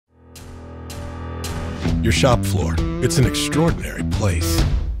Your shop floor, it's an extraordinary place.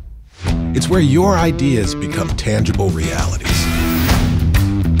 It's where your ideas become tangible realities.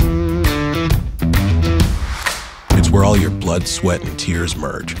 It's where all your blood, sweat, and tears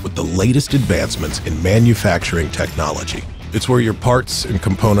merge with the latest advancements in manufacturing technology. It's where your parts and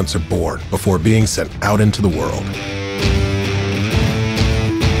components are born before being sent out into the world.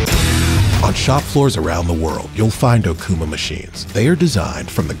 On shop floors around the world, you'll find Okuma machines. They are designed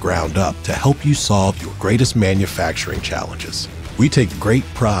from the ground up to help you solve your greatest manufacturing challenges. We take great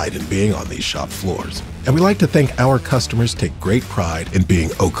pride in being on these shop floors, and we like to think our customers take great pride in being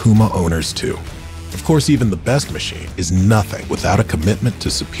Okuma owners too. Of course, even the best machine is nothing without a commitment to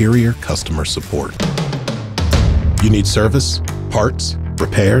superior customer support. You need service, parts,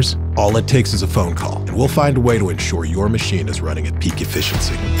 repairs? All it takes is a phone call, and we'll find a way to ensure your machine is running at peak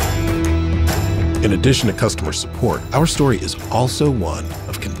efficiency. In addition to customer support, our story is also one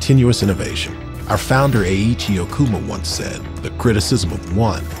of continuous innovation. Our founder Eiichi Okuma once said, "The criticism of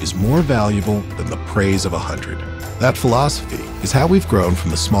one is more valuable than the praise of 100." That philosophy is how we've grown from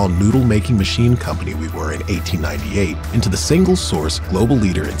the small noodle-making machine company we were in 1898 into the single-source global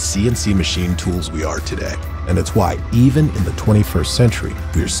leader in CNC machine tools we are today. And it's why, even in the 21st century,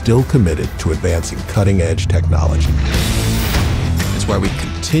 we are still committed to advancing cutting-edge technology. It's why we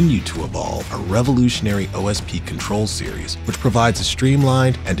continue to evolve our revolutionary OSP control series, which provides a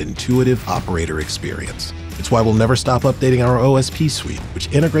streamlined and intuitive operator experience. It's why we'll never stop updating our OSP suite, which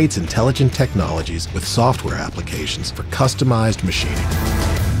integrates intelligent technologies with software applications for customized machining.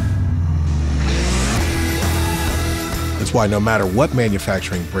 It's why no matter what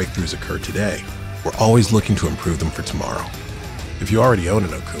manufacturing breakthroughs occur today, we're always looking to improve them for tomorrow. If you already own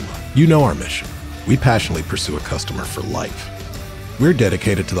an Okuma, you know our mission. We passionately pursue a customer for life. We're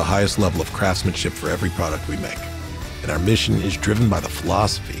dedicated to the highest level of craftsmanship for every product we make. And our mission is driven by the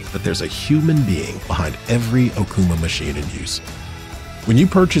philosophy that there's a human being behind every Okuma machine in use. When you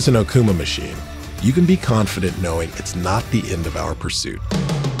purchase an Okuma machine, you can be confident knowing it's not the end of our pursuit.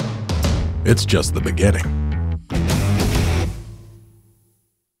 It's just the beginning.